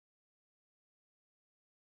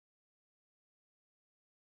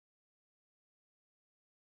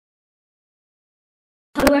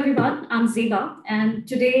Hello everyone, I'm Zeba, and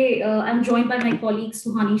today I'm joined by my colleague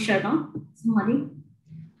Suhani Sharma. Suhani.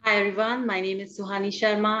 Hi everyone, my name is Suhani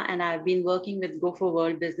Sharma and I've been working with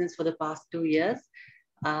go4WorldBusiness for the past 2 years.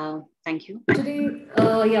 Thank you.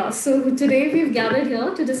 So today we've gathered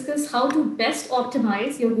here to discuss how to best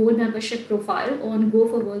optimize your Gold membership profile on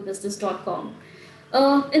go4WorldBusiness.com.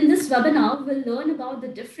 In this webinar, we'll learn about the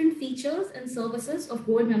different features and services of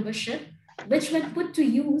Gold membership, which when put to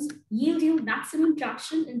use, yield you maximum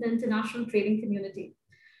traction in the international trading community.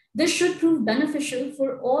 This should prove beneficial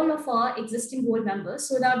for all of our existing Gold members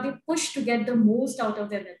so that they push to get the most out of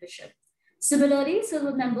their membership. Similarly,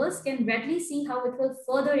 Silver members can readily see how it will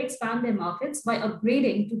further expand their markets by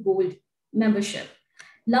upgrading to Gold membership.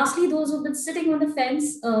 Lastly, those who've been sitting on the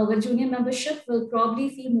fence with Junior membership will probably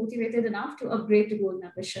feel motivated enough to upgrade to Gold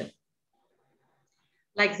membership.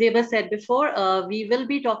 Like Zeba said before, we will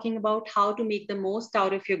be talking about how to make the most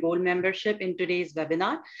out of your Gold membership in today's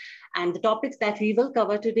webinar. And the topics that we will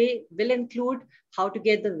cover today will include how to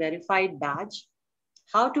get the verified badge,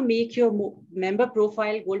 how to make your Gold member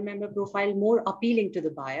profile more appealing to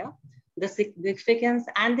the buyer, the significance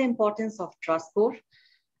and the importance of trust score.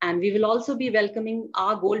 And we will also be welcoming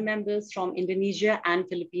our Gold members from Indonesia and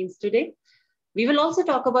Philippines today. We will also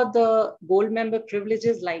talk about the Gold member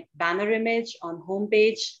privileges like banner image on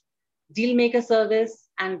homepage, deal maker service,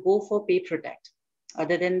 and Go for Pay Protect.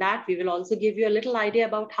 Other than that, we will also give you a little idea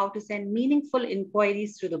about how to send meaningful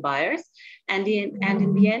inquiries to the buyers. And in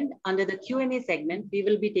the end, under the Q&A segment, we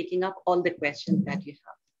will be taking up all the questions that you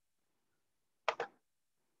have.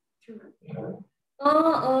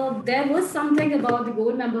 There was something about the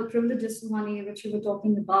Gold member privileges, Suhani, which you were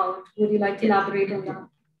talking about. Would you like to elaborate on that?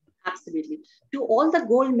 Absolutely. To all the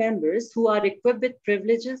Gold members who are equipped with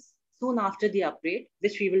privileges soon after the upgrade,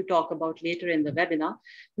 which we will talk about later in the webinar,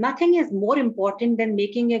 nothing is more important than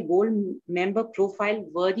making a Gold member profile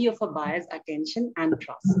worthy of a buyer's attention and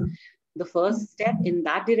trust. The first step in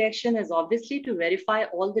that direction is obviously to verify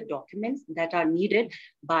all the documents that are needed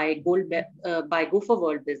by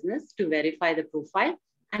go4WorldBusiness to verify the profile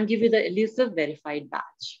and give you the elusive verified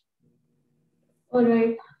badge. All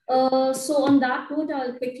right. So on that note,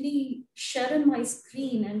 I'll quickly share on my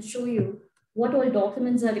screen and show you what all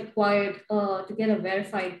documents are required to get a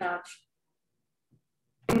verified badge.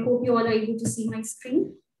 I hope you all are able to see my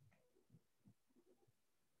screen.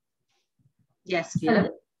 Yes,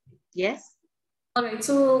 clear. Yes. All right.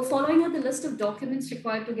 So following are the list of documents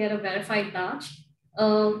required to get a verified badge.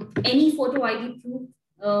 Any photo ID proof,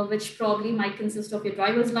 which probably might consist of your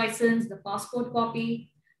driver's license, the passport copy.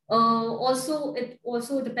 It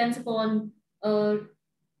also depends upon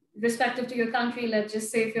respective to your country. Let's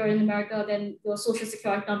just say if you're in America, then your social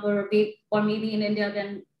security number, or maybe in India,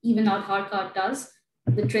 then even our Aadhaar card does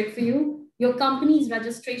the trick for you. Your company's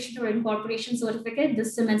registration or incorporation certificate.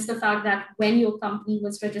 This cements the fact that when your company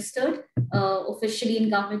was registered officially in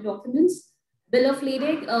government documents. Bill of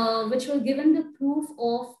lading, which will given the proof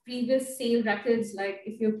of previous sale records, like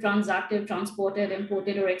if you've transacted, transported,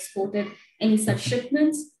 imported, or exported any such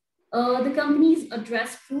shipments. The company's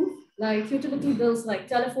address proof, like utility bills, like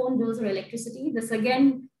telephone bills or electricity. This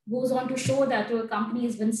again goes on to show that your company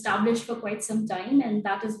has been established for quite some time, and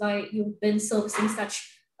that is why you've been servicing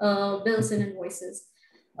such bills and invoices.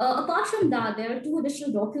 Apart from that, there are two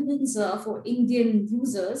additional documents for Indian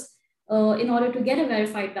users in order to get a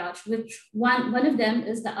verified badge, which one of them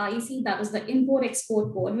is the IEC, that is the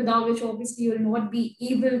import-export code, without which obviously you will not be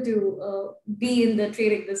able to be in the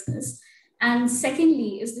trading business. And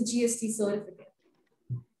secondly is the GST certificate.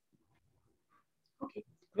 Okay,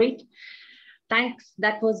 great. Thanks.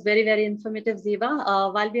 That was very, very informative, Zeba.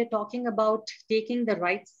 While we are talking about taking the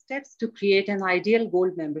right steps to create an ideal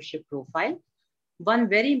Gold membership profile, one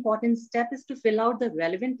very important step is to fill out the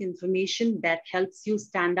relevant information that helps you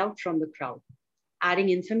stand out from the crowd. Adding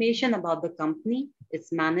information about the company,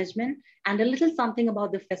 its management, and a little something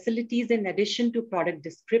about the facilities in addition to product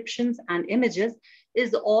descriptions and images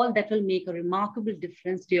is all that will make a remarkable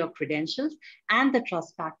difference to your credentials and the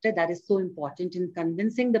trust factor that is so important in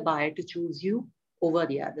convincing the buyer to choose you over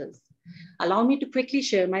the others. Allow me to quickly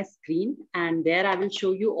share my screen, and there I will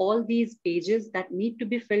show you all these pages that need to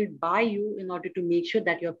be filled by you in order to make sure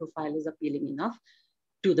that your profile is appealing enough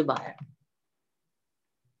to the buyer.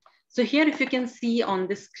 So here, if you can see on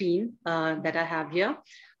the screen that I have here,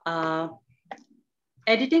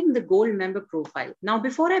 editing the Gold member profile. Now,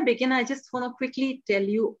 before I begin, I just want to quickly tell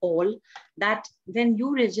you all that when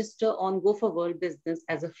you register on go4WorldBusiness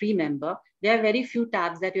as a free member, there are very few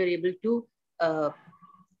tabs that you're able to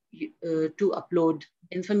upload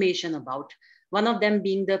information about. One of them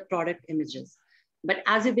being the product images. But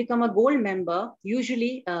as you become a gold member,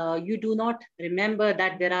 usually you do not remember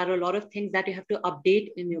that there are a lot of things that you have to update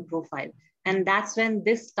in your profile. And that's when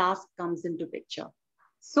this task comes into picture.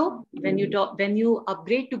 So when you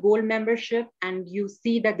upgrade to gold membership and you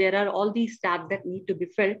see that there are all these tabs that need to be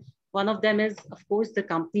filled, one of them is, of course, the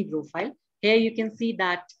company profile. Here you can see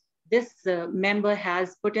that this member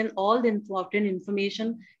has put in all the important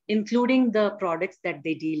information, including the products that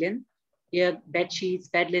they deal in. Here, bed sheets,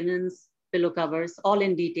 bed linens, pillow covers, all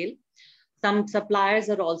in detail. Some suppliers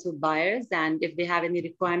are also buyers, and if they have any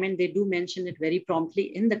requirement, they do mention it very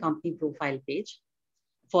promptly in the company profile page,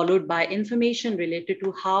 followed by information related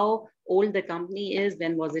to how old the company is,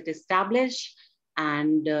 when was it established,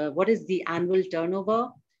 and what is the annual turnover.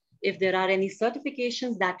 If there are any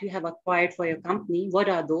certifications that you have acquired for your company, what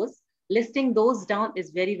are those? Listing those down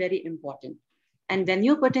is very, very important. And when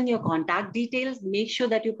you put in your contact details, make sure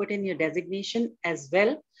that you put in your designation as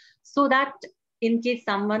well, so that in case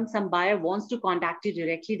some buyer wants to contact you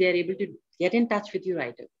directly, they're able to get in touch with you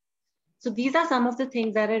right away. So these are some of the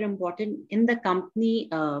things that are important in the company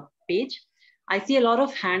page. I see a lot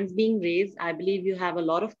of hands being raised. I believe you have a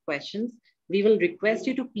lot of questions. We will request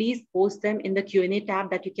you to please post them in the Q&A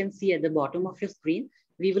tab that you can see at the bottom of your screen.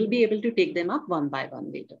 We will be able to take them up one by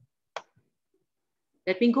one later.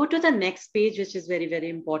 Let me go to the next page, which is very, very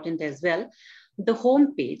important as well. The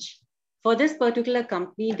home page. For this particular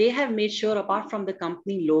company, they have made sure, apart from the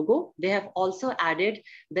company logo, they have also added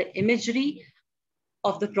the imagery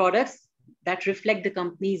of the products that reflect the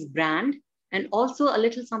company's brand, and also a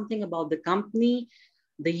little something about the company,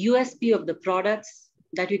 the USP of the products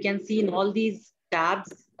that you can see in all these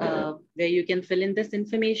tabs where you can fill in this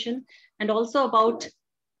information, and also about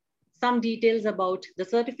some details about the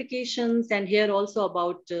certifications, and here also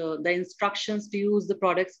about the instructions to use the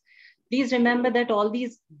products. Please remember that all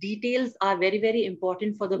these details are very, very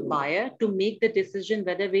important for the buyer to make the decision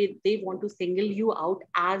whether they want to single you out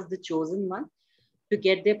as the chosen one to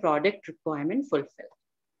get their product requirement fulfilled.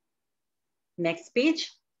 Next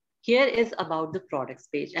page. Here is about the products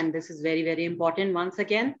page. And this is very, very important. Once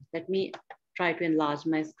again, let me try to enlarge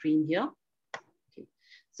my screen here. Okay.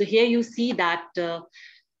 So here you see that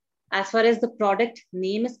as far as the product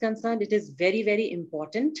name is concerned, it is very, very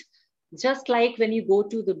important. Just like when you go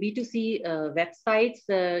to the B2C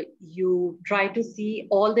websites, you try to see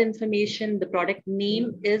all the information. The product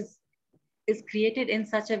name is created in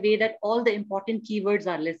such a way that all the important keywords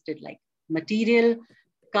are listed, like material,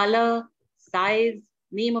 color, size,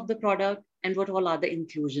 name of the product, and what all are the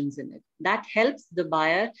inclusions in it. That helps the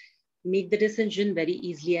buyer make the decision very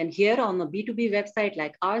easily. And here on a B2B website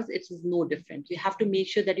like ours, it is no different. You have to make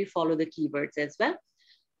sure that you follow the keywords as well,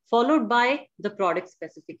 followed by the product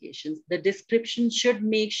specifications. The description should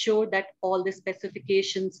make sure that all the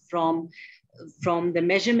specifications from the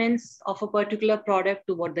measurements of a particular product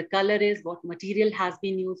to what the color is, what material has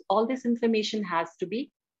been used, all this information has to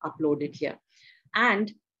be uploaded here.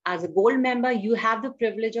 And as a gold member, you have the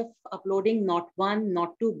privilege of uploading not one,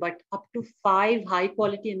 not two, but up to 5 high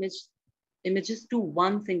quality images to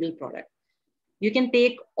one single product. You can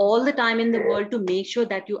take all the time in the world to make sure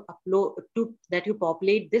that you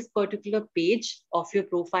populate this particular page of your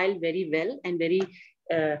profile very well and very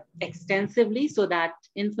extensively, so that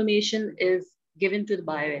information is given to the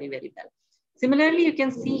buyer very, very well. Similarly, you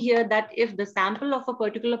can see here that if the sample of a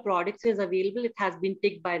particular product is available, it has been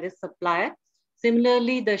ticked by the supplier.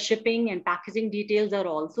 Similarly, the shipping and packaging details are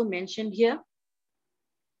also mentioned here.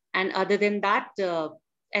 And other than that,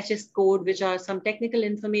 HS code, which are some technical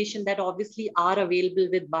information that obviously are available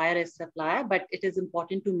with buyer as supplier, but it is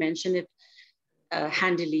important to mention it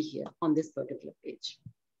handily here on this particular page.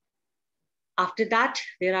 After that,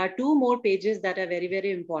 there are 2 more pages that are very,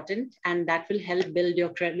 very important, and that will help build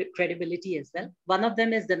your credibility as well. One of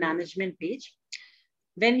them is the management page.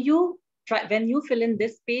 When you fill in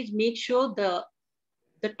this page, make sure the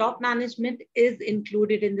top management is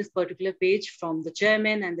included in this particular page, from the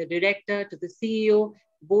chairman and the director to the CEO,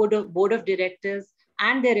 board of directors,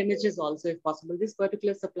 and their images also, if possible. This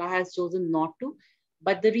particular supplier has chosen not to.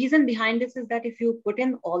 But the reason behind this is that if you put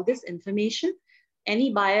in all this information,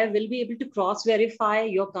 any buyer will be able to cross-verify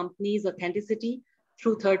your company's authenticity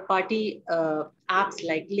through third-party apps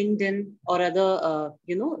like LinkedIn or other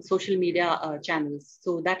social media channels.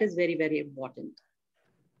 So that is very, very important.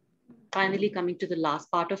 Finally, coming to the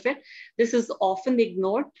last part of it, this is often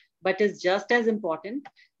ignored, but is just as important,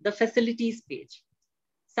 the facilities page.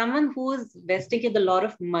 Someone who is investing in a lot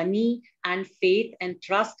of money and faith and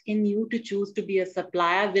trust in you to choose to be a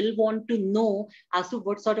supplier will want to know as to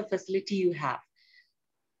what sort of facility you have.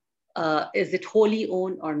 Is it wholly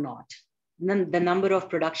owned or not? The number of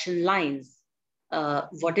production lines,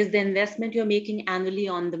 What is the investment you're making annually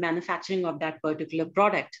on the manufacturing of that particular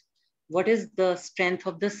product? What is the strength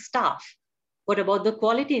of the staff? What about the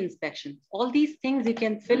quality inspection? All these things you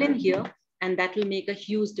can fill in here, and that will make a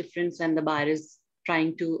huge difference when the buyer is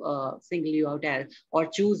trying to single you out as or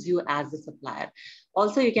choose you as a supplier.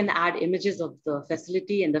 Also, you can add images of the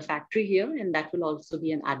facility and the factory here, and that will also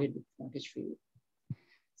be an added advantage for you.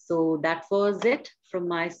 So that was it from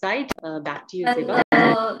my side. Back to you, Ziba.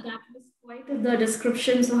 That was quite the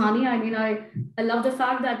description, Suhani. I mean, I love the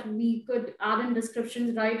fact that we could add in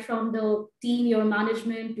descriptions right from the team, your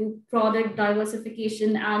management, to product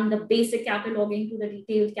diversification and the basic cataloging to the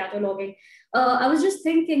detailed cataloging. I was just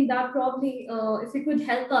thinking that probably if you could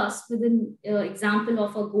help us with an example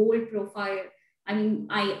of a goal profile. I mean,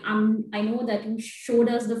 I know that you showed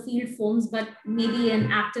us the field forms, but maybe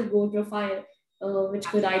an active goal profile, which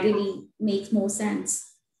could ideally make more sense.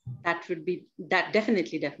 That would be that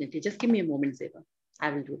definitely. Just give me a moment, Zeba. I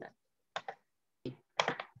will do that.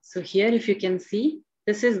 So here, if you can see,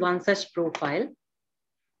 this is one such profile.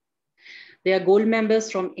 They are gold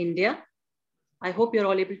members from India. I hope you're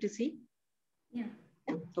all able to see. Yeah.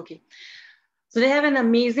 Okay. So they have an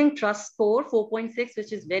amazing trust score, 4.6,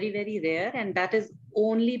 which is very, very rare. And that is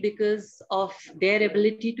only because of their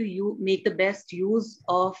ability to make the best use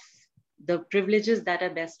of the privileges that are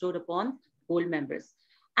bestowed upon gold members.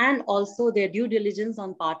 And also their due diligence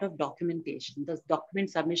on part of documentation. The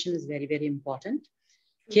document submission is very, very important.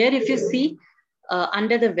 Here, if you see,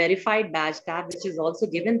 under the verified badge tab, which is also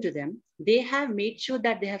given to them, they have made sure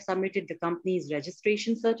that they have submitted the company's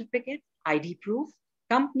registration certificate, ID proof,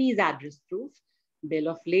 company's address proof, bill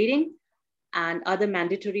of lading, and other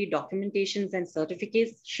mandatory documentations and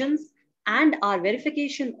certifications. And our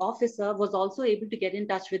verification officer was also able to get in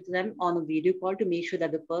touch with them on a video call to make sure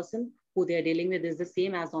that the person who they're dealing with is the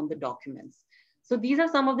same as on the documents. So these are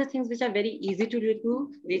some of the things which are very easy to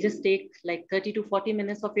do. They just take like 30 to 40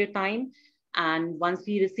 minutes of your time. And once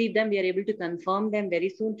we receive them, we are able to confirm them very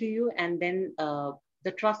soon to you. And then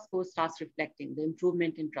the trust score starts reflecting, the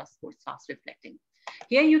improvement in trust score starts reflecting.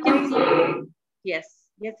 Here you can see, yes,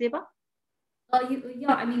 Eva?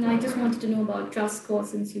 Yeah, I mean, I just wanted to know about trust score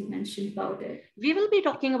since you mentioned about it. We will be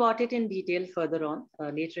talking about it in detail further on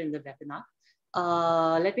later in the webinar.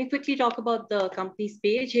 Let me quickly talk about the company's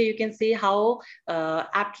page. Here you can see how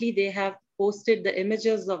aptly they have posted the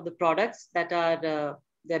images of the products that are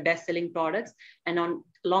their best-selling products. And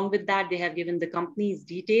along with that, they have given the company's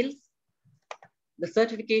details. The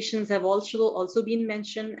certifications have also been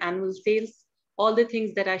mentioned, annual sales, all the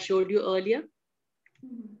things that I showed you earlier.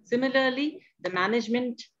 Similarly, the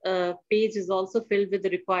management page is also filled with the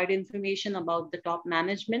required information about the top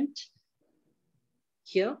management.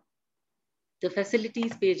 Here, the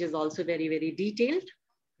facilities page is also very, very detailed.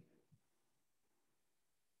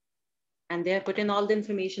 And they have put in all the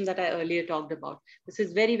information that I earlier talked about. This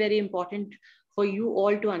is very, very important for you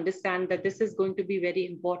all to understand that this is going to be very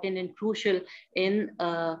important and crucial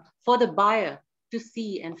for the buyer to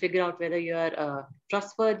see and figure out whether you are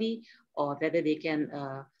trustworthy or whether they can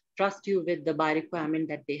trust you with the buy requirement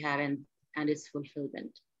that they have and its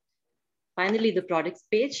fulfillment. Finally, the products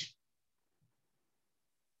page.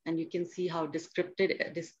 And you can see how descriptive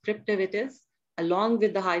it is. Along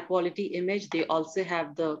with the high quality image, they also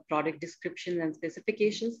have the product description and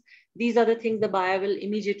specifications. These are the things the buyer will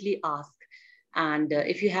immediately ask. And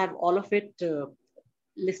if you have all of it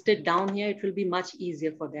listed down here, it will be much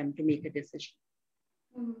easier for them to make a decision.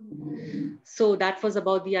 So that was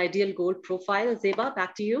about the ideal goal profile. Zeba,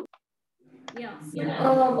 back to you. Yeah. So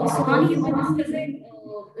Hani, you were discussing,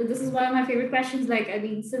 this is one of my favorite questions. Like, I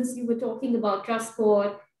mean, since you were talking about trust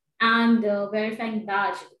score and verifying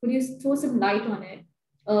badge, could you throw some light on it?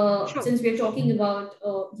 Sure. Since we're talking about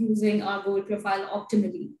using our goal profile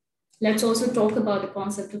optimally, let's also talk about the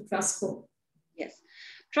concept of trust score. Yes.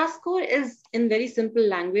 Trust score is, in very simple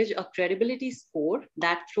language, a credibility score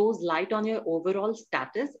that throws light on your overall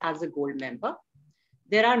status as a gold member.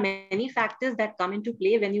 There are many factors that come into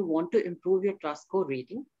play when you want to improve your trust score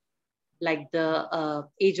rating, like the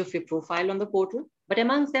age of your profile on the portal. But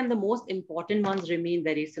amongst them, the most important ones remain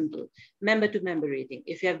very simple. Member-to-member rating.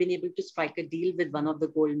 If you have been able to strike a deal with one of the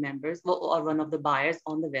gold members or one of the buyers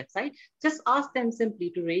on the website, just ask them simply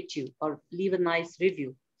to rate you or leave a nice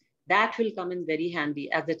review. That will come in very handy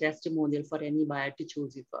as a testimonial for any buyer to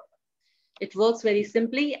choose you further. It works very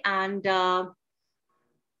simply, and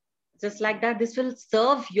just like that, this will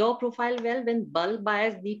serve your profile well when bulk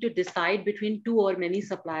buyers need to decide between two or many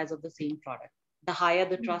suppliers of the same product. The higher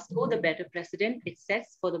the trust score, the better precedent it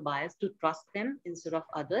sets for the buyers to trust them instead of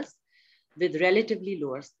others with relatively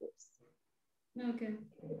lower scores. Okay.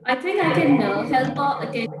 I think I can help our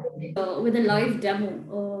attendees with a live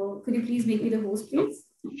demo. Could you please make me the host, please?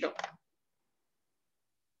 Sure.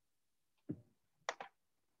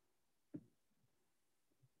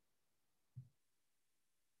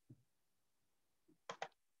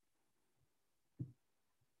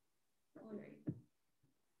 All right.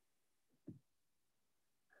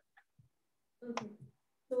 Okay.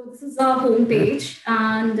 So this is our home page,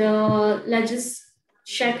 and let's just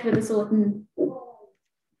check with a certain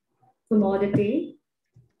commodity.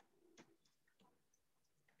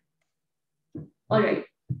 All right.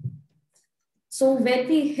 So when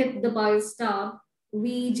we hit the buyers tab,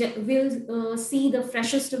 will see the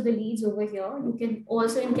freshest of the leads over here. You can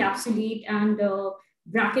also encapsulate and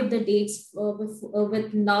bracket the dates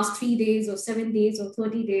with last 3 days or 7 days or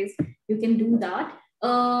 30 days. You can do that.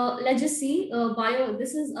 Let's just see buyer.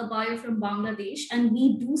 This is a buyer from Bangladesh, and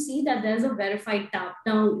we do see that there's a verified tab.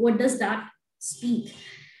 Now, what does that speak?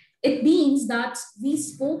 It means that we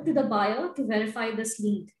spoke to the buyer to verify this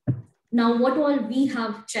lead. Now, what all we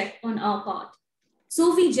have checked on our part?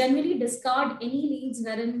 So we generally discard any leads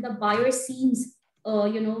wherein the buyer seems,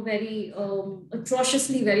 very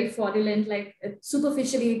atrociously very fraudulent, like it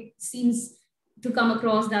superficially seems to come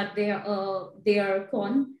across that they are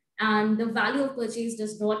con, and the value of purchase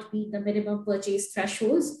does not meet the minimum purchase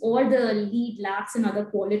thresholds, or the lead lacks in other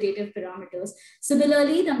qualitative parameters.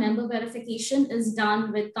 Similarly, the member verification is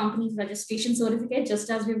done with company's registration certificate,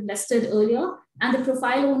 just as we've listed earlier, and the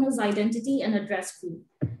profile owner's identity and address proof.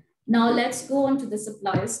 Now let's go on to the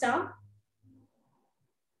suppliers tab.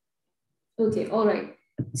 Okay, all right.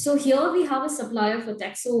 So here we have a supplier for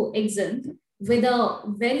Texo Exent with a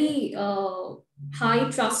very high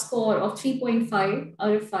trust score of 3.5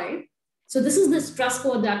 out of 5. So this is this trust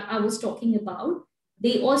score that I was talking about.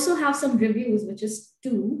 They also have some reviews, which is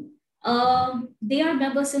 2. They are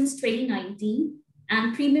members since 2019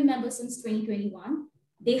 and premium members since 2021.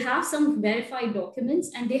 They have some verified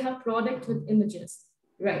documents and they have product with images.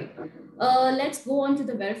 Right. Let's go on to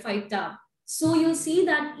the verified tab. So you'll see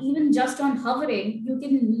that even just on hovering, you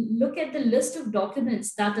can look at the list of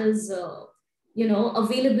documents that is,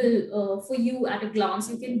 available for you at a glance.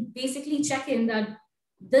 You can basically check in that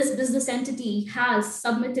this business entity has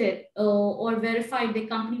submitted or verified the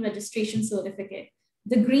company registration certificate.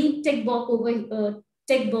 The green tick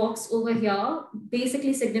box over here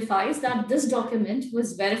basically signifies that this document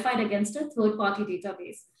was verified against a third-party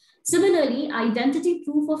database. Similarly, identity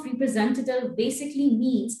proof of representative basically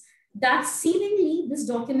means that seemingly this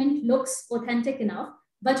document looks authentic enough,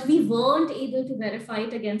 but we weren't able to verify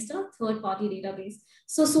it against a third-party database.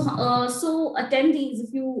 So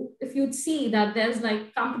attendees, if you'd see that there's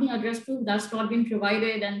like company address proof that's not been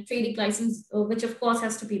provided and trading license, which of course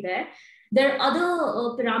has to be there. There are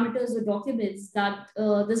other parameters or documents that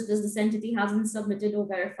this business entity hasn't submitted or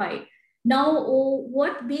verified. Now,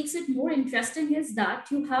 what makes it more interesting is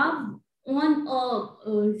that you have you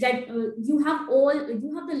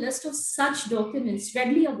have the list of such documents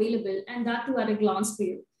readily available, and that too at a glance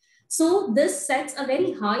view. So this sets a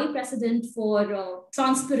very high precedent for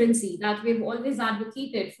transparency that we've always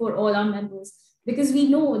advocated for all our members, because we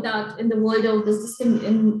know that in the world of business,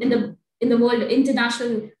 in the world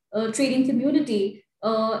international trading community,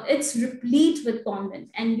 it's replete with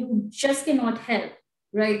comment, and you just cannot help,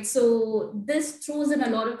 right? So this throws in a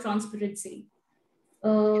lot of transparency.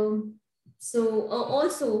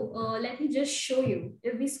 Let me just show you.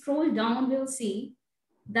 If we scroll down, we'll see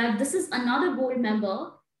that this is another gold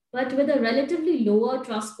member, but with a relatively lower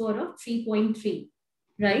trust score of 3.3,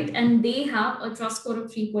 right? And they have a trust score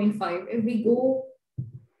of 3.5.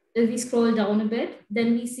 If we scroll down a bit,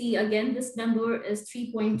 then we see again, this number is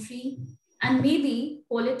 3.3, and maybe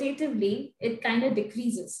qualitatively, it kind of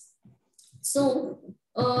decreases. So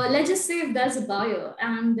let's just say if there's a buyer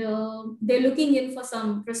and they're looking in for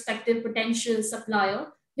some prospective potential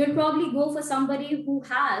supplier, you'll probably go for somebody who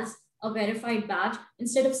has a verified badge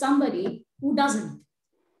instead of somebody who doesn't,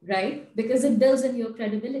 right? Because it builds in your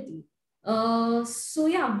credibility. So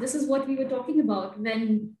yeah, this is what we were talking about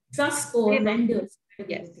when trust score renders.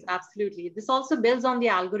 Yes, absolutely. This also builds on the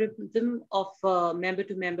algorithm of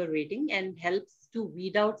member-to-member rating and helps to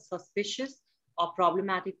weed out suspicious or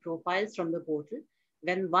problematic profiles from the portal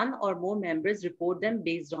when one or more members report them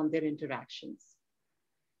based on their interactions.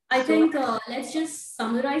 I think let's just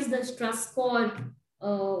summarize the trust score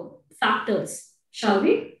factors, shall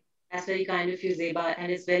we? That's very kind of you, Zeba,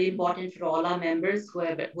 and it's very important for all our members who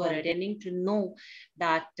are attending to know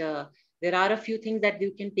that there are a few things that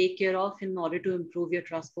you can take care of in order to improve your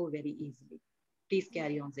trust score very easily. Please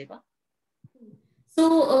carry on, Zeba.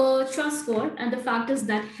 So trust score and the factors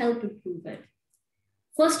that help improve it.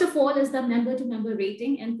 First of all is the member-to-member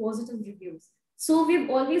rating and positive reviews. So we've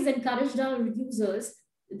always encouraged our users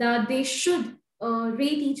that they should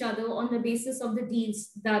rate each other on the basis of the deals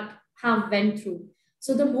that have went through.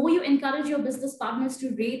 So the more you encourage your business partners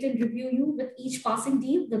to rate and review you with each passing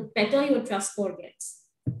deal, the better your trust score gets.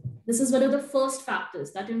 This is one of the first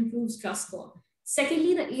factors that improves trust score.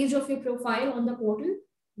 Secondly, the age of your profile on the portal,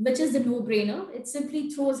 which is the no-brainer. It simply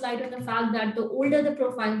throws light on the fact that the older the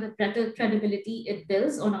profile, the better credibility it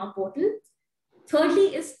builds on our portal.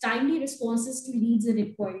 Thirdly is timely responses to leads and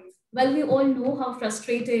inquiries. Well, we all know how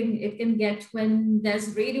frustrating it can get when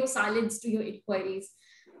there's radio silence to your inquiries.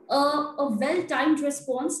 A well-timed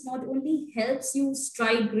response not only helps you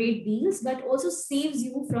strike great deals, but also saves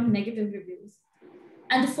you from negative reviews.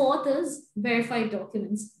 And the fourth is verified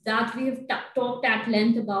documents that we have talked at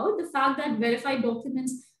length about. The fact that verified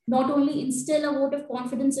documents not only instill a vote of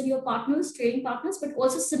confidence in your partners, trading partners, but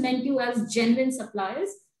also cement you as genuine suppliers,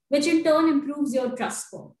 which in turn improves your trust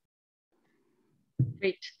score.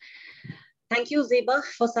 Great. Thank you, Zeba,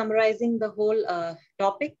 for summarizing the whole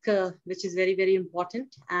topic, which is very, very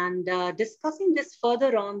important. And discussing this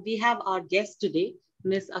further on, we have our guest today,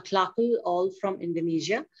 Ms. Akhlaqul, all from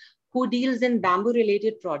Indonesia, who deals in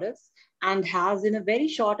bamboo-related products and has, in a very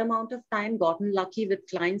short amount of time, gotten lucky with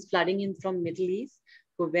clients flooding in from Middle East,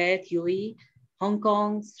 Kuwait, UAE, Hong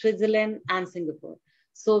Kong, Switzerland, and Singapore.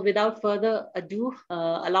 So without further ado,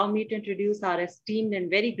 allow me to introduce our esteemed and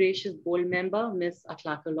very gracious board member, Ms.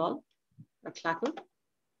 Akhlaqul.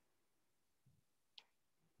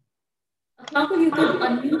 Akhlaqul, you can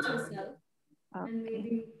unmute yourself. And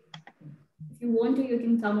maybe if you want to, you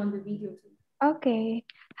can come on the video too. Okay.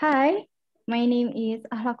 Hi, my name is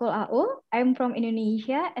Akhlaqul Au. I'm from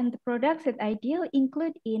Indonesia, and the products that I deal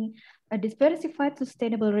include in a diversified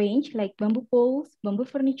sustainable range like bamboo poles, bamboo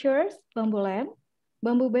furnitures, bamboo lamp,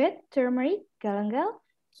 bamboo bed, turmeric, galangal,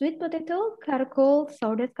 sweet potato, charcoal,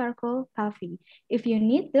 sawdust charcoal, coffee. If you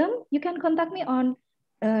need them, you can contact me on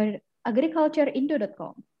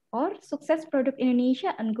agricultureindo.com or Success Product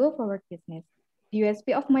Indonesia and go4WorldBusiness. The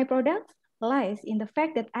USP of my products lies in the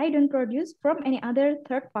fact that I don't produce from any other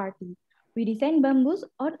third party. We design bamboos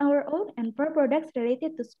on our own, and for products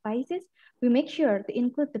related to spices, we make sure to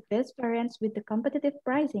include the best variants with the competitive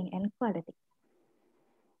pricing and quality.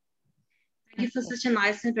 Thank you for such a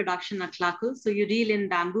nice introduction, Akhlaqul. So you deal in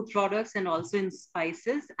bamboo products and also in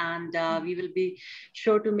spices, and we will be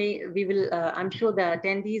sure to make, I'm sure the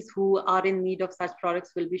attendees who are in need of such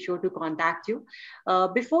products will be sure to contact you.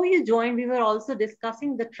 Before you joined, we were also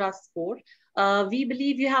discussing the trust score. We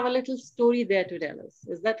believe you have a little story there to tell us.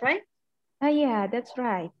 Is that right? Yeah, that's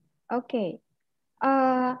right. Okay.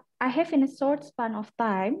 I have in a short span of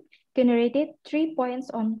time generated 3 points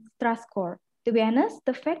on trust score. To be honest,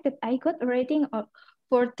 the fact that I got a rating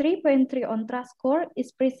for 3.3 on trust score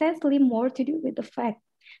is precisely more to do with the fact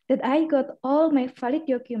that I got all my valid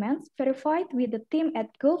documents verified with the team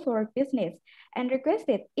at go4WorldBusiness and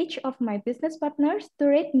requested each of my business partners to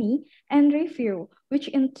rate me and review, which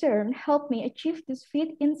in turn helped me achieve this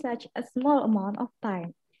feat in such a small amount of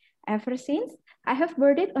time. Ever since I have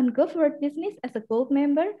boarded on go4WorldBusiness as a gold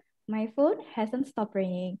member, my phone hasn't stopped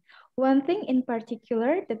ringing. One thing in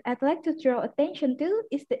particular that I'd like to draw attention to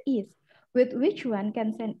is the ease with which one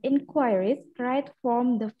can send inquiries right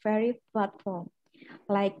from the very platform,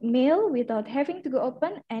 like mail without having to go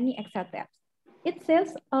open any Excel tabs. It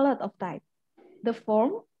saves a lot of time. The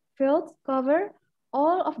form fields cover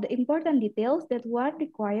all of the important details that one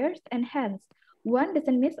requires, and hence one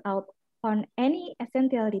doesn't miss out on any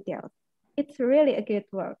essential details. It's really a great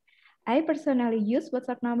work. I personally use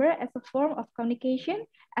WhatsApp number as a form of communication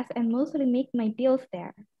as I mostly make my deals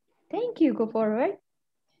there. Thank you, go4World.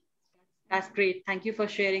 That's great. Thank you for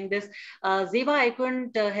sharing this. Zeba, I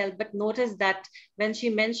couldn't help but notice that when she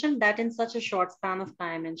mentioned that in such a short span of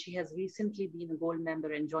time, and she has recently been a gold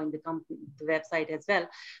member and joined the company, the website as well,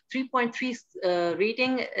 3.3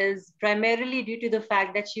 rating is primarily due to the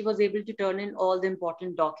fact that she was able to turn in all the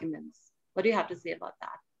important documents. What do you have to say about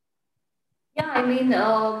that? Yeah, I mean,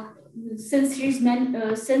 since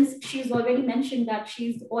she's already mentioned that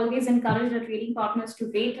she's always encouraged her trading partners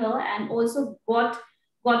to rate her and also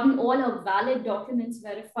gotten all her valid documents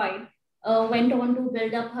verified, went on to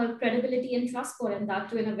build up her credibility and trust score, and that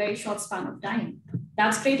too in a very short span of time.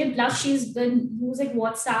 That's great. And plus, she's been using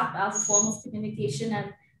WhatsApp as a form of communication,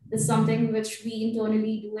 and this is something which we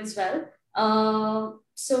internally do as well.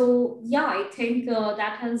 So yeah, I think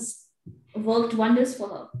that has worked wonders for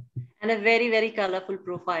her. And a very, very colorful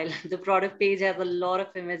profile. The product page has a lot of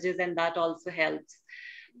images, and that also helps.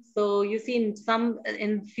 So you see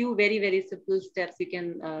in few very, very simple steps, you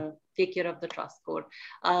can take care of the trust score.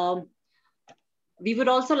 We would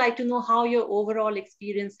also like to know how your overall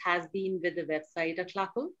experience has been with the website,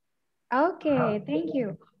 Akhlaqul. Okay, thank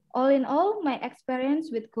you. All in all, my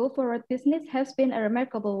experience with go4WorldBusiness has been a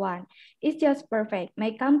remarkable one. It's just perfect.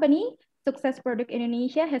 My company, Success Product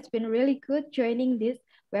Indonesia, has been really good joining this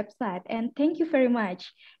website, and thank you very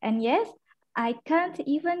much. And yes, I can't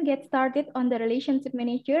even get started on the relationship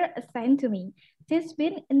manager assigned to me. She's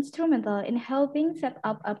been instrumental in helping set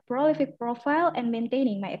up a prolific profile and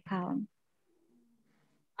maintaining my account.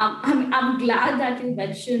 I'm glad that you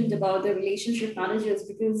mentioned about the relationship managers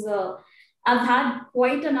because I've had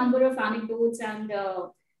quite a number of anecdotes and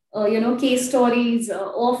case stories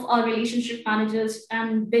of our relationship managers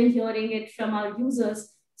and been hearing it from our users.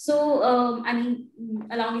 So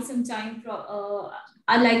allow me some time.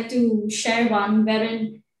 I'd like to share one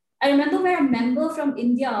wherein I remember where a member from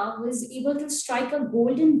India was able to strike a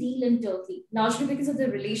golden deal in Turkey, largely because of the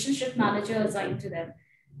relationship manager assigned to them.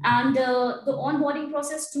 And the onboarding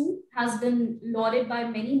process too has been lauded by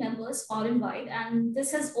many members far and wide. And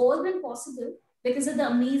this has all been possible because of the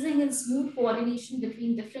amazing and smooth coordination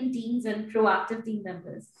between different teams and proactive team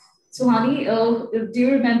members. So, Hani, do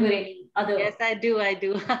you remember any other? Yes, I do.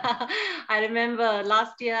 I remember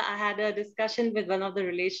last year I had a discussion with one of the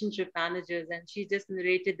relationship managers, and she just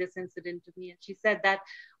narrated this incident to me. And she said that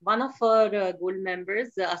one of her gold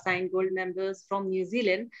members, assigned gold members from New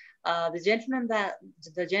Zealand,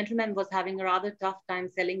 the gentleman was having a rather tough time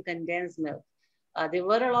selling condensed milk. There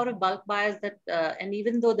were a lot of bulk buyers and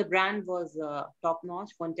even though the brand was top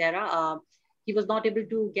notch, Fonterra, he was not able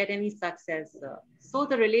to get any success. So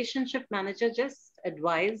the relationship manager just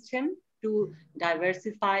advised him to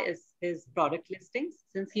diversify his product listings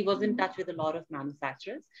since he was in touch with a lot of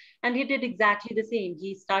manufacturers. And he did exactly the same.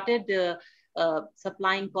 He started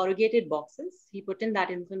supplying corrugated boxes. He put in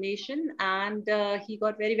that information and he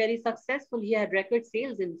got very, very successful. He had record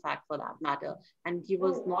sales, in fact, for that matter. And he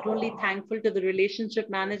was not only thankful to the relationship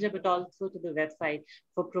manager, but also to the website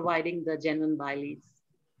for providing the genuine buy leads.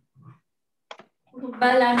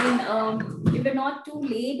 Well, we were not too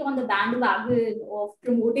late on the bandwagon of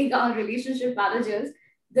promoting our relationship managers.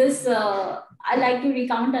 I'd like to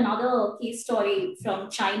recount another case story from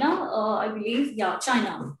China, I believe,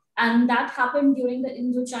 China. And that happened during the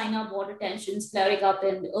Indo-China border tensions flaring up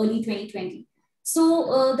in early 2020.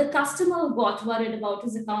 So the customer got worried about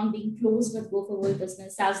his account being closed with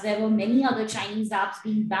go4WorldBusiness, as there were many other Chinese apps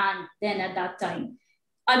being banned then at that time.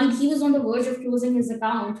 He was on the verge of closing his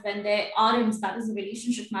account when their RMs, that is the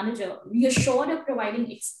relationship manager, reassured of providing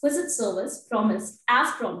exquisite service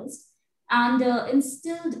as promised, and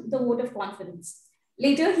instilled the vote of confidence.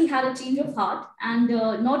 Later, he had a change of heart, and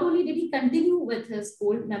not only did he continue with his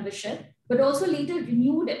gold membership, but also later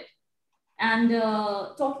renewed it. And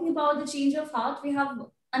talking about the change of heart, we have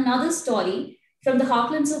another story from the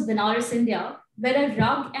heartlands of Benares, India, where a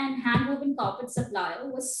rug and hand-woven carpet supplier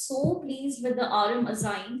was so pleased with the RM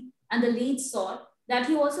assigned and the lead sought that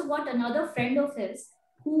he also got another friend of his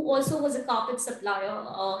who also was a carpet supplier,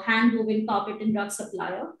 a hand-woven carpet and rug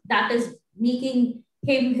supplier, that is making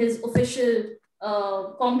him his official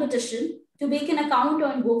competition to make an account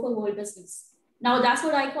on go4WorldBusiness. Now that's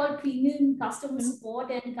what I call premium customer support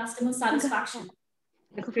and customer satisfaction.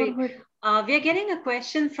 That's great. We are getting a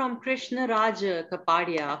question from Krishna Raj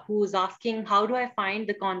Kapadia, who is asking, how do I find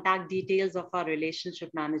the contact details of our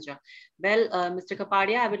relationship manager? Well, Mr.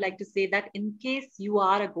 Kapadia, I would like to say that in case you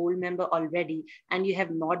are a gold member already and you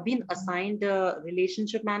have not been assigned a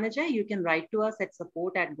relationship manager, you can write to us at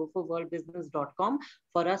support@go4WorldBusiness.com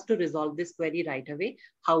for us to resolve this query right away.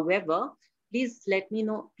 However, please let me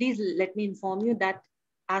inform you that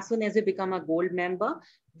as soon as you become a gold member,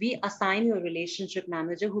 we assign you a relationship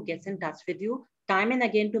manager who gets in touch with you time and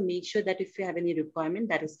again to make sure that if you have any requirement,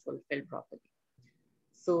 that is fulfilled properly.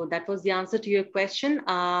 So that was the answer to your question.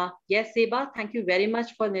 Yes, Seba, thank you very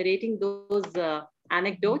much for narrating those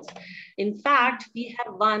anecdotes. In fact, we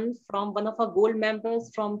have one from one of our gold members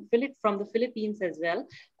from the Philippines as well.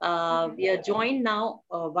 We are joined now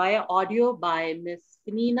via audio by Ms.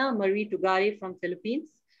 Finina Marie Tugari from Philippines.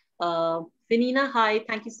 Finina, hi,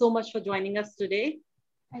 thank you so much for joining us today.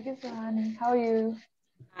 Thank you, Suhani. How are you?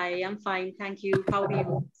 I am fine, thank you. How are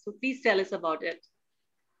you? So please tell us about it.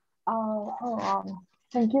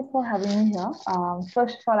 Thank you for having me here.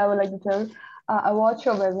 First of all, I would like to tell, I watch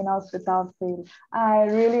your webinars without fail. I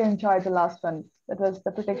really enjoyed the last one. That was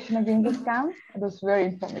the protection against the scam. It was very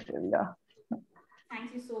informative, yeah.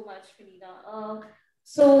 Thank you so much, Finina.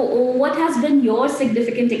 So what has been your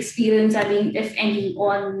significant experience, if any,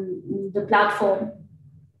 on the platform?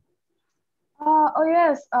 Oh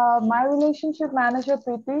yes, my relationship manager,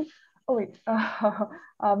 Preeti, Oh wait,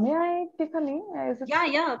 may I take a name? Is it...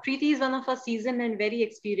 Yeah. Preeti is one of our seasoned and very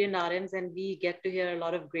experienced RMs, and we get to hear a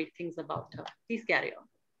lot of great things about her. Please carry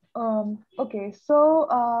on. Okay, so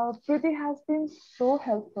Preeti has been so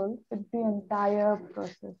helpful with the entire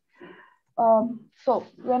process. So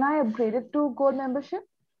when I upgraded to Gold membership,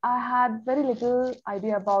 I had very little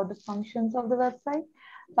idea about the functions of the website.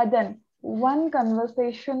 But then one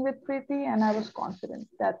conversation with Preeti, and I was confident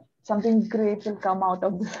that something great will come out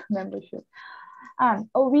of this membership. And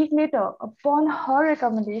a week later, upon her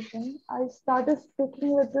recommendation, I started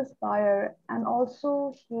speaking with this buyer and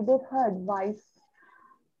also heeded her advice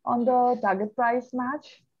on the target price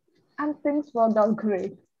match, and things worked out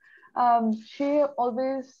great. She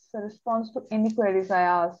always responds to any queries I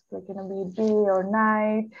ask, like, be it day or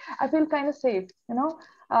night. I feel kind of safe,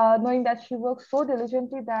 knowing that she works so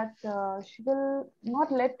diligently that she will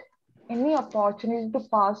not let any opportunity to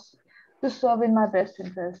pass to serve in my best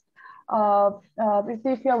interest. Priti,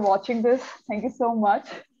 if you're watching this, thank you so much.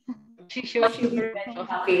 She Sure, sure. she'll be very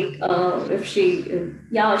happy if she,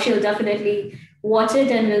 yeah, she'll definitely watch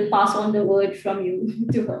it and will pass on the word from you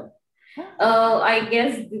to her. I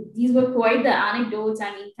guess these were quite the anecdotes.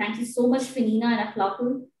 I mean, thank you so much, Finina and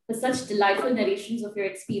Akhlaqul, for such delightful narrations of your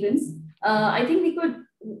experience. I think we could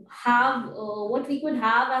have what we could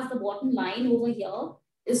have as the bottom line over here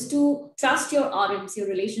is to trust your RMs, your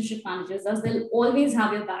relationship managers, as they'll always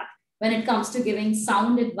have your back when it comes to giving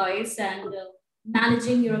sound advice and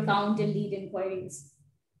managing your account and lead inquiries.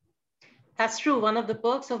 That's true. One of the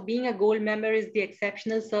perks of being a gold member is the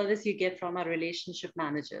exceptional service you get from our relationship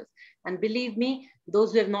managers. And believe me,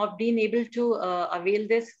 those who have not been able to avail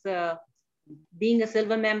this, being a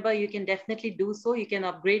silver member, you can definitely do so. You can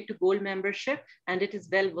upgrade to gold membership, and it is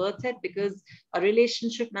well worth it because a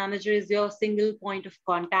relationship manager is your single point of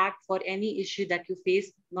contact for any issue that you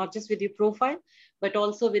face, not just with your profile, but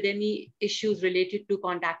also with any issues related to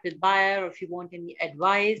contact with buyer, or if you want any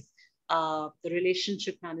advice. The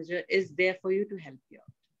relationship manager is there for you to help you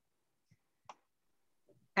out.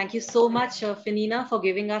 Thank you so much, Finina, for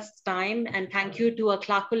giving us time. And thank you to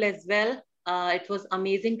Akhlaqul as well. It was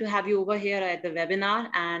amazing to have you over here at the webinar.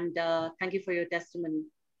 And thank you for your testimony.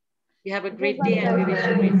 You have a great day and we wish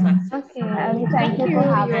you great success. Okay. And thank you for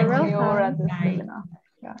having me over at this Bye. webinar.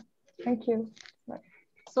 Yeah, thank you. Bye.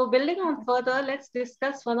 So building on further, let's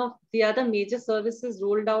discuss one of the other major services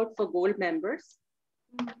rolled out for gold members.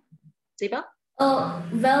 Ziba?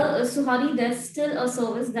 Well, Suhani, there's still a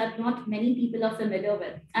service that not many people are familiar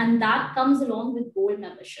with, and that comes along with gold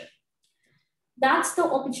membership. That's the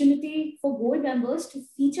opportunity for gold members to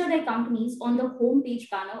feature their companies on the homepage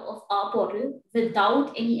banner of our portal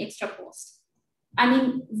without any extra cost. I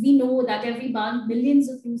mean, we know that every month millions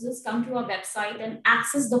of users come to our website and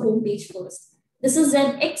access the homepage first. This is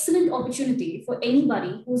an excellent opportunity for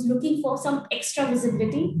anybody who's looking for some extra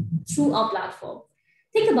visibility through our platform.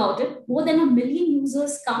 Think about it, more than 1 million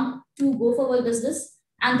users come to go4WorldBusiness,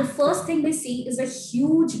 and the first thing they see is a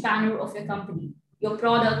huge banner of your company, your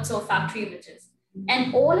products or factory images.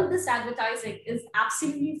 And all of this advertising is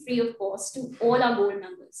absolutely free of cost to all our gold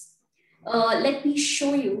members. Let me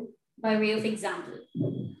show you by way of example.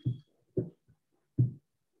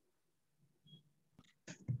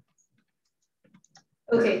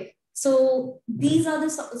 Okay, so these are the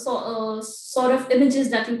sort of images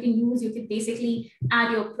that you can use. You can basically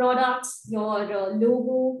add your products, your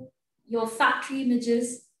logo, your factory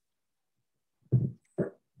images.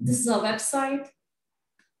 This is our website.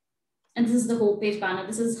 And this is the homepage banner.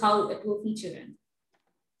 This is how it will feature in.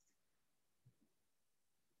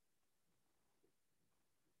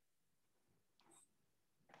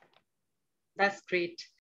 That's great.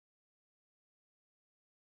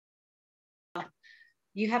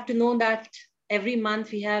 You have to know that every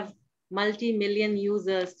month we have multi-million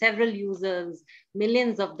users, several users,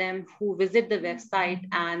 millions of them who visit the website,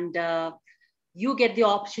 and you get the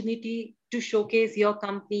opportunity to showcase your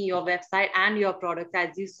company, your website, and your products,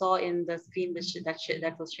 as you saw in the screen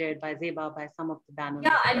that was shared by Zeba, by some of the banners.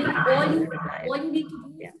 Yeah, I mean, all you need to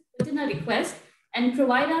do is put in a request and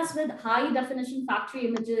provide us with high definition factory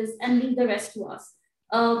images and leave the rest to us.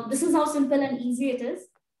 This is how simple and easy it is.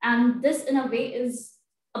 And this, in a way, is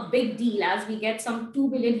a big deal as we get some 2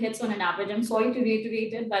 billion hits on an average. I'm sorry to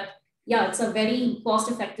reiterate it, but yeah, it's a very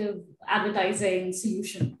cost-effective advertising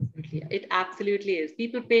solution. It absolutely is.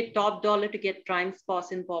 People pay top dollar to get prime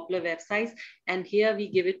spots in popular websites, and here we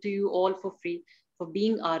give it to you all for free for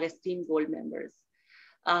being our esteemed gold members.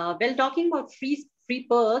 Well, talking about free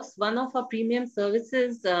perks, one of our premium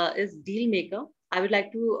services is Deal Maker. I would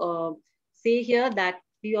like to say here that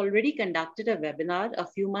we already conducted a webinar a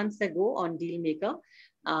few months ago on Dealmaker.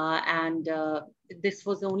 This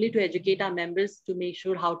was only to educate our members to make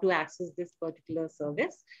sure how to access this particular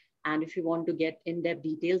service. And if you want to get in-depth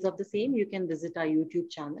details of the same, you can visit our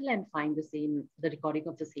YouTube channel and find the recording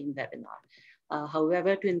of the same webinar.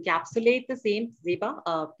 However, to encapsulate the same, Zeba,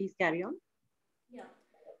 please carry on. Yeah.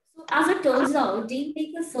 So as it turns out,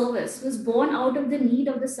 Dealmaker service was born out of the need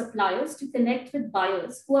of the suppliers to connect with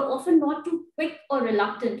buyers who are often not too quick or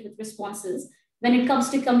reluctant with responses when it comes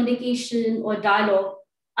to communication or dialogue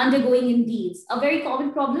undergoing in deals, a very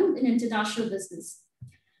common problem in international business.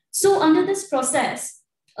 So under this process,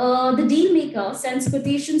 the deal maker sends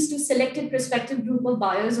quotations to selected prospective group of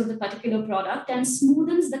buyers of the particular product and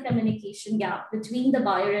smoothens the communication gap between the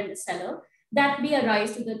buyer and the seller that may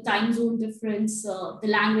arise to the time zone difference, the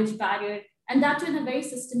language barrier, and that in a very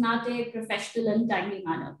systematic, professional, and timely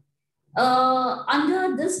manner.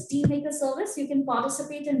 Under this deal maker service, you can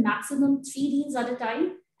participate in maximum 3 deals at a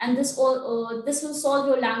time, and this will solve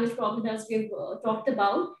your language problem as we've talked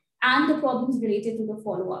about, and the problems related to the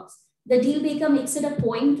follow-ups. The deal maker makes it a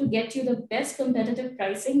point to get you the best competitive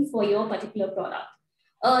pricing for your particular product.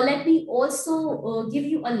 Let me also give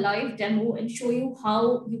you a live demo and show you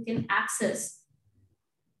how you can access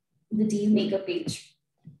the deal maker page.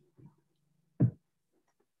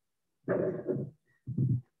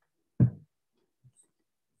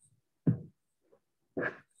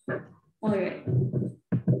 All right.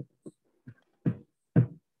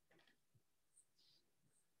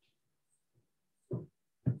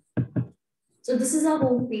 So this is our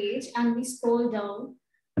home page, and we scroll down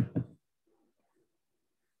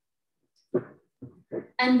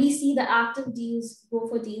and we see the active deals go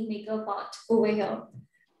for deal maker part over here.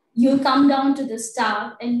 You'll come down to this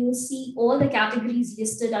tab and you'll see all the categories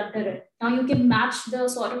listed under it. Now you can match the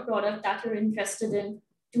sort of product that you're interested in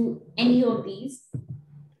to any of these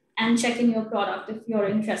and check in your product if you're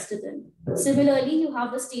interested in. Similarly, you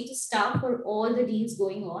have the status tab for all the deals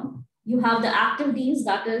going on. You have the active deals,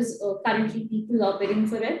 that is currently people are bidding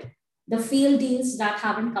for it. The failed deals that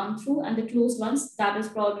haven't come through, and the closed ones, that is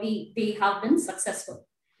probably they have been successful.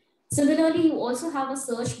 Similarly, you also have a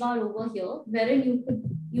search bar over here wherein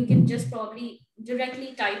you can just probably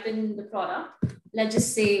directly type in the product. Let's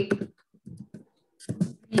just say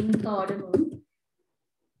green cardamom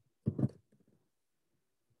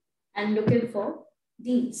and looking for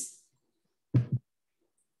deals.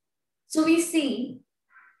 So we see,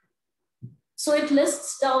 so it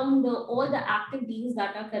lists down all the active deals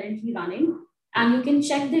that are currently running, and you can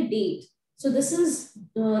check the date. So this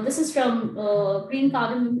is from green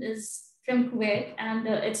cardamom is from Kuwait, and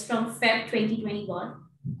it's from Feb 2021.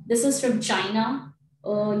 This is from China,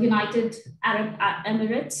 United Arab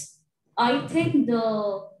Emirates. I think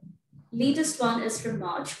the latest one is from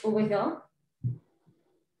March over here.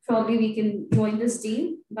 Probably we can join this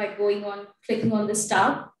deal by clicking on this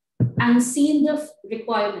tab and seeing the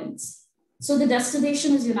requirements. So the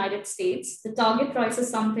destination is United States. The target price is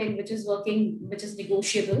something which is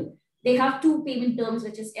negotiable. They have 2 payment terms,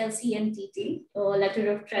 which is LC and TT,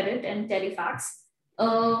 letter of credit and telefax.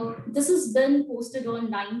 This has been posted on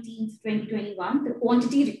 19th, 2021. The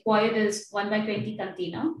quantity required is 1/20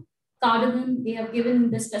 container. Cardamom, they have given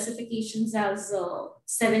the specifications as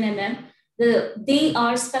 7 mm. They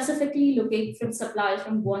are specifically looking from suppliers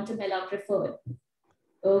from Guatemala preferred.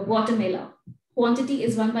 Guatemala. Quantity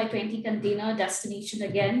is 1/20 container, destination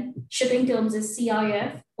again. Shipping terms is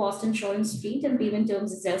CIF, cost insurance street, and payment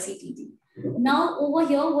terms is LCTT. Now over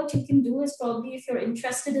here, what you can do is probably if you're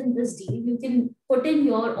interested in this deal, you can put in